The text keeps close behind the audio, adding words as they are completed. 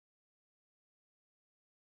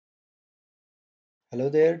Hello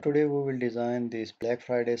there, today we will design this Black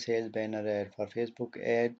Friday sales banner ad for Facebook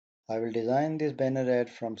ad. I will design this banner ad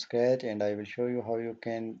from scratch and I will show you how you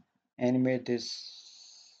can animate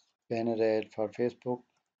this banner ad for Facebook.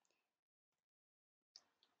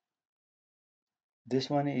 This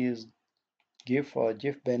one is GIF or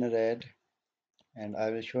GIF banner ad, and I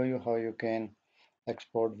will show you how you can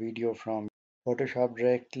export video from Photoshop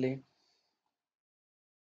directly.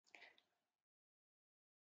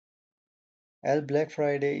 As Black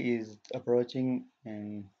Friday is approaching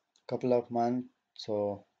in a couple of months,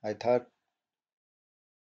 so I thought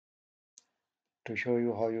to show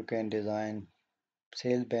you how you can design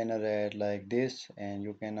sales banner ad like this, and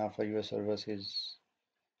you can offer your services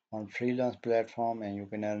on freelance platform and you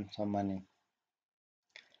can earn some money.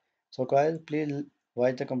 So guys, please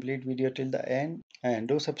watch the complete video till the end and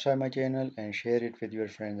do subscribe my channel and share it with your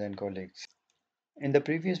friends and colleagues. In the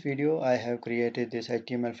previous video I have created this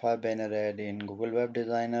HTML5 banner ad in Google Web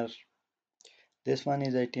Designer. This one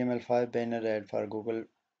is HTML5 banner ad for Google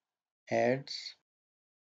Ads.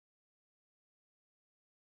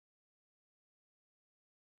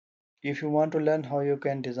 If you want to learn how you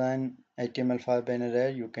can design HTML5 banner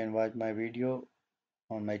ad, you can watch my video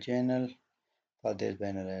on my channel for this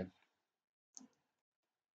banner ad.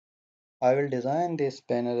 I will design this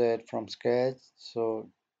banner ad from scratch,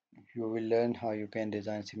 so you will learn how you can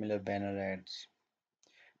design similar banner ads.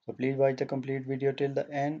 So please watch the complete video till the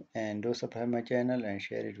end and do subscribe my channel and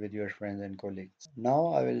share it with your friends and colleagues. Now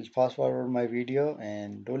I will fast forward my video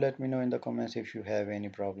and do let me know in the comments if you have any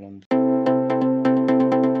problems.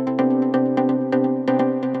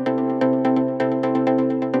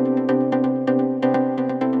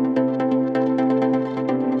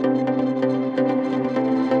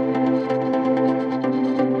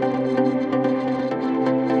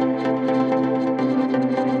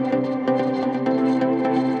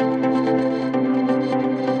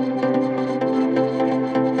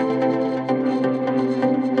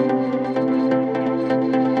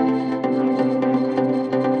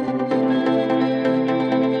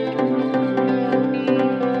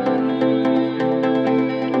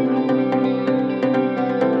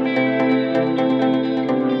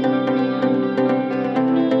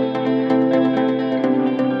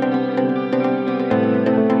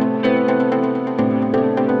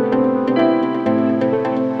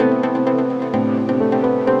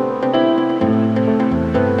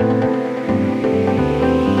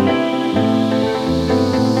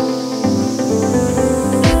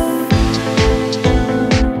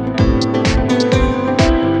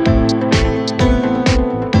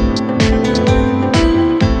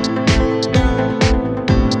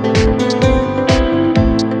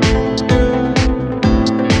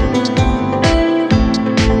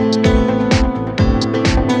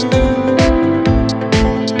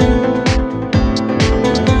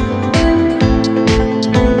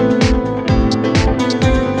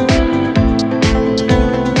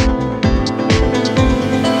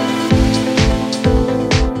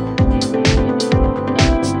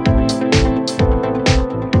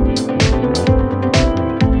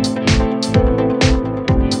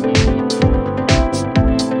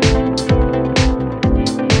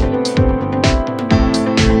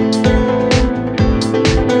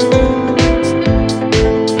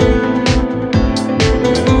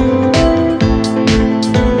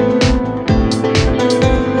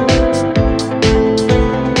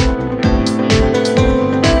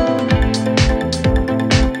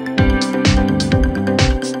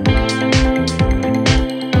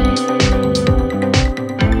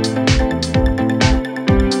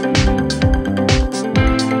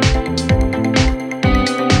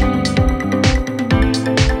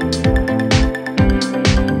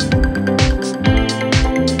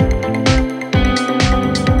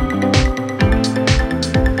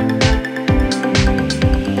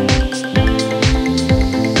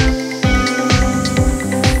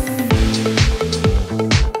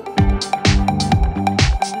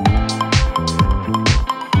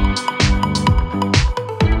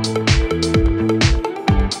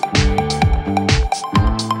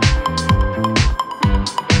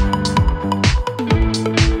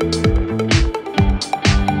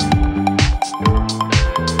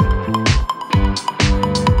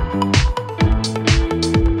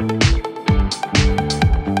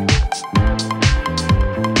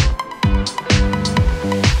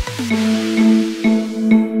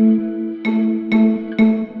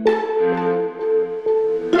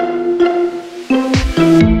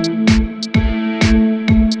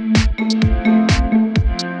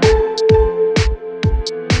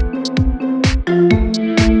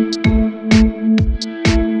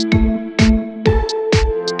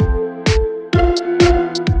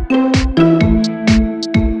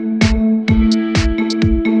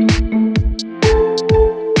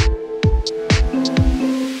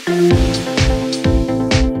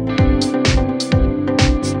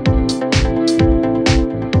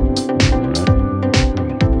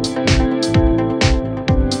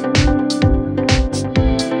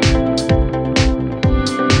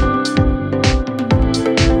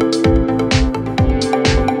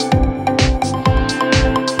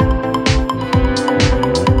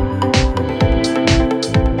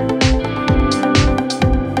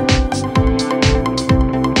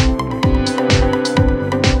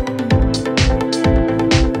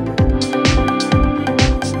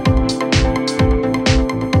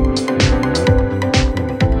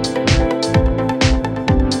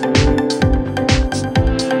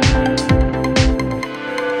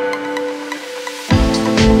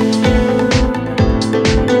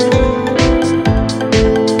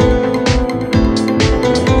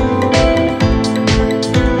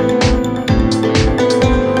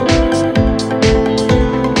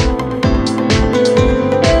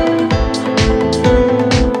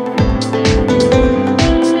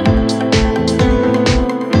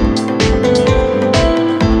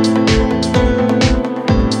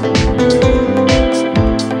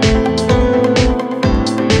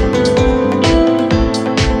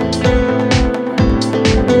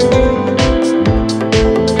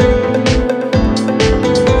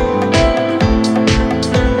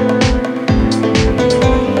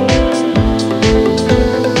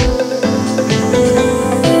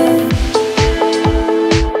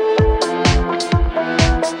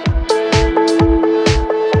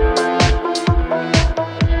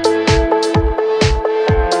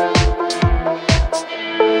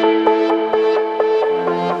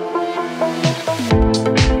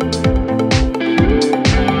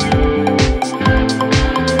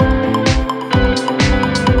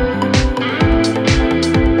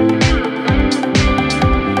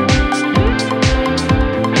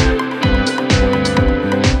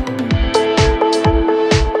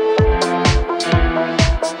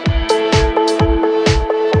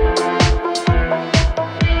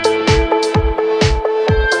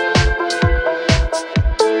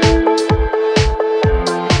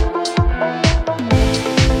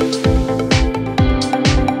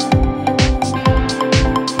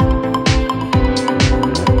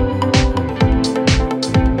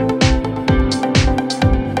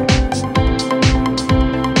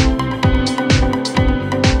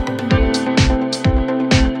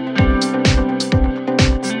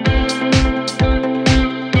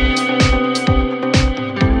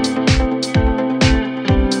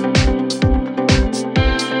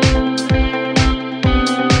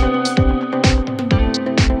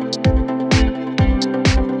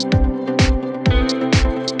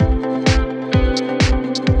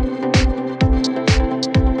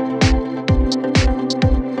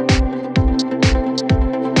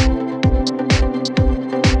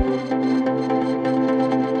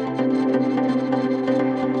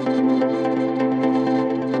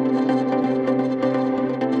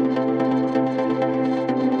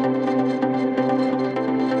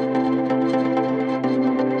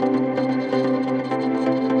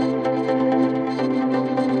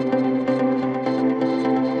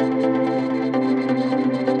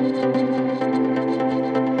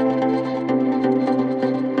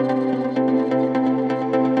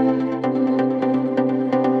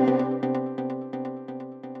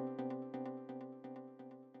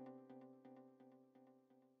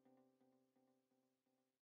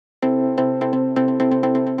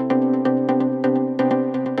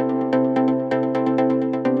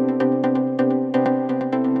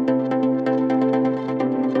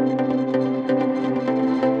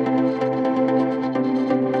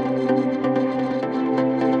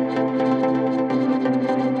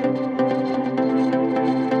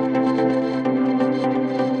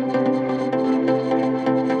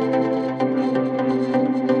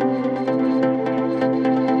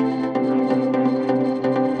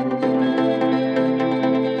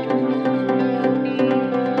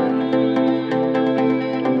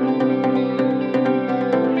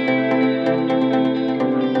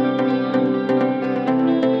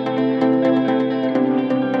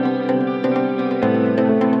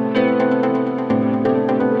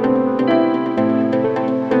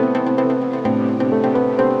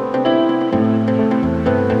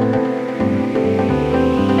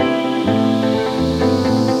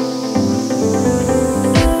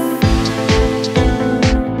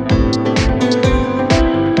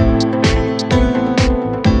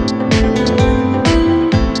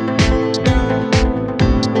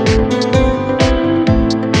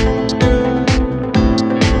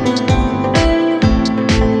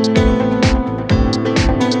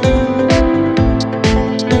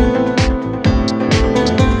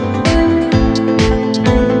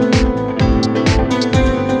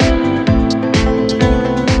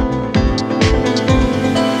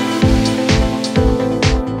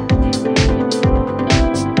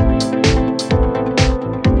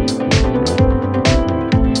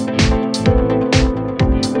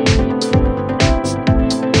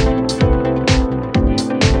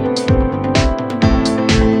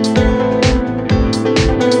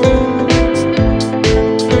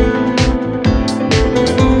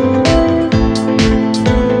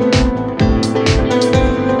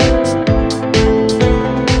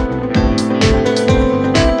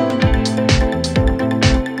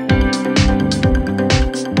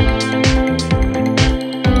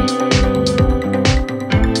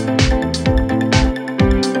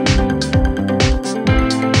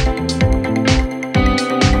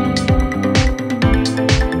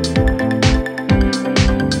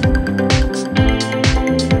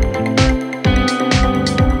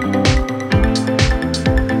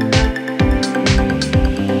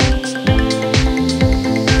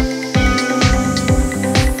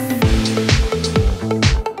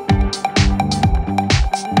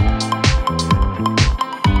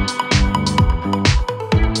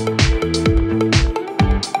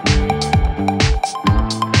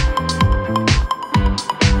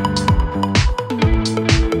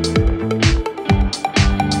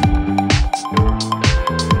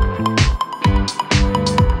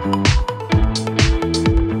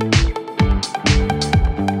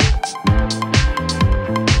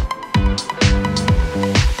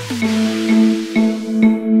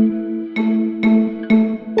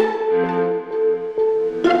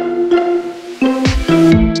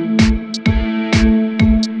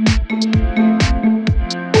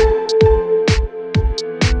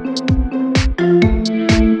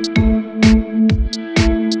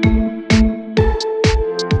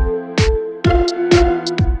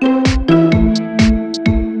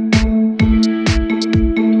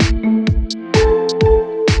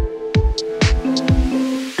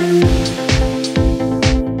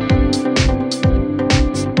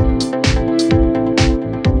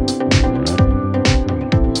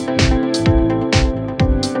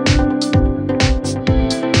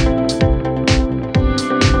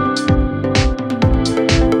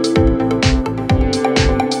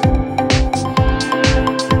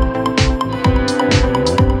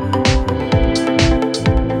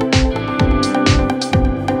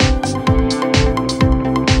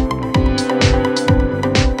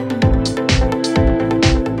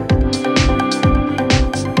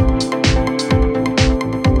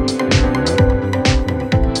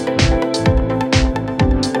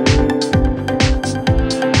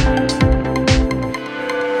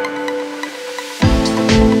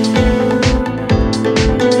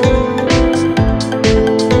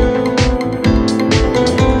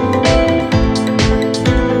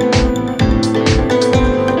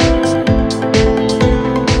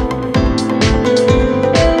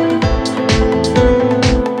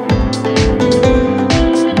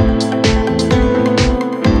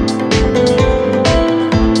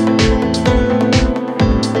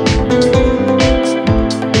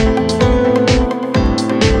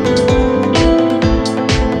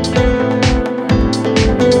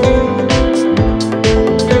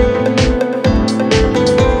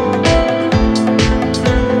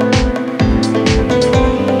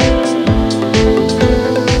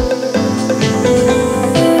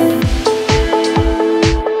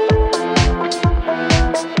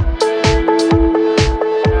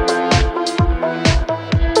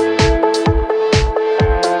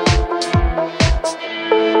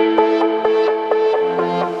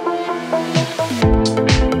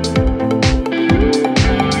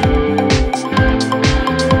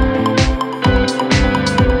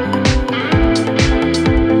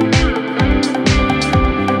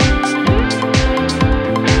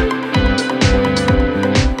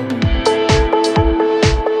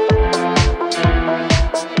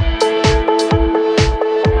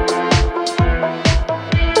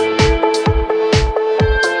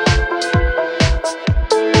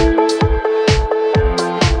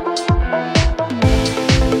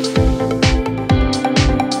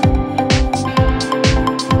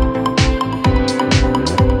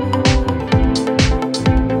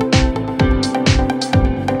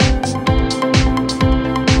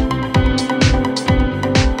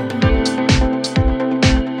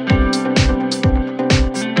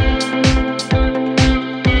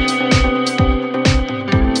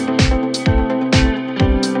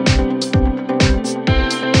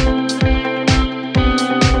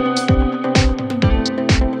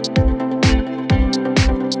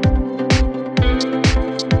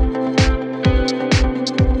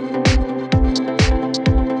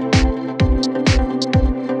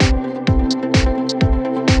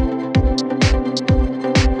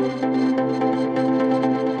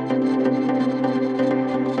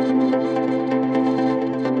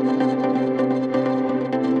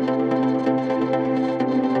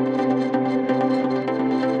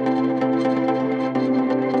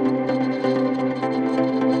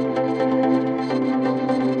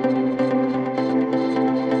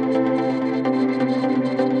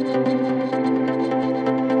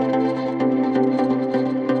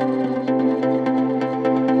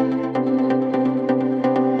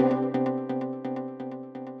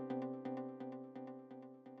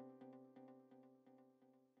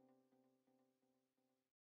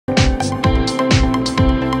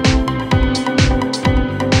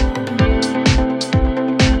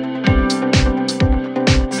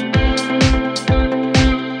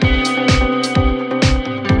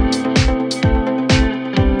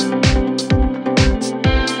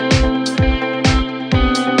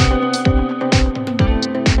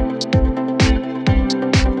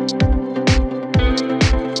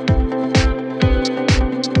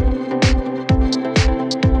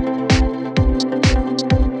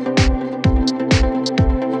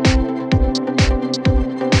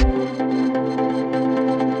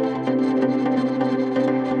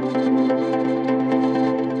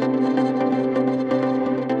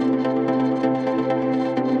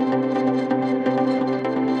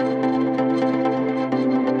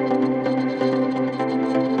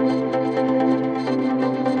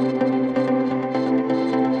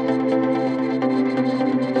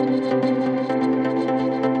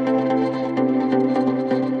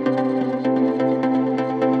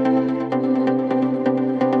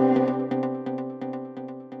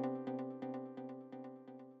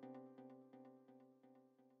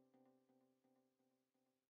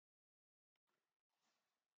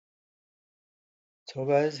 So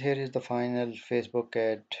guys, here is the final Facebook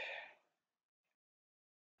ad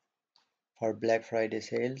for Black Friday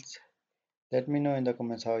sales. Let me know in the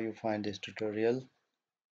comments how you find this tutorial.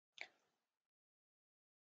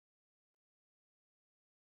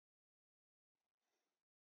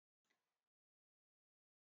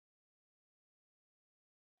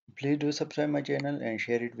 Please do subscribe my channel and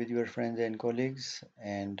share it with your friends and colleagues.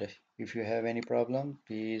 And if you have any problem,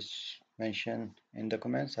 please mention in the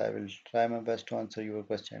comments. I will try my best to answer your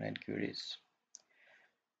question and queries.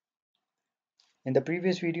 In the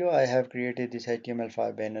previous video, I have created this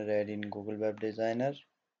HTML5 banner ad in Google Web Designer.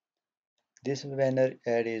 This banner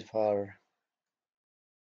ad is for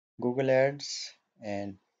Google Ads,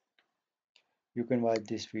 and you can watch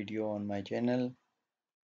this video on my channel.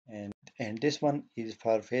 And this one is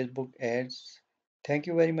for Facebook ads. Thank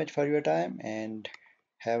you very much for your time and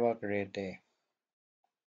have a great day.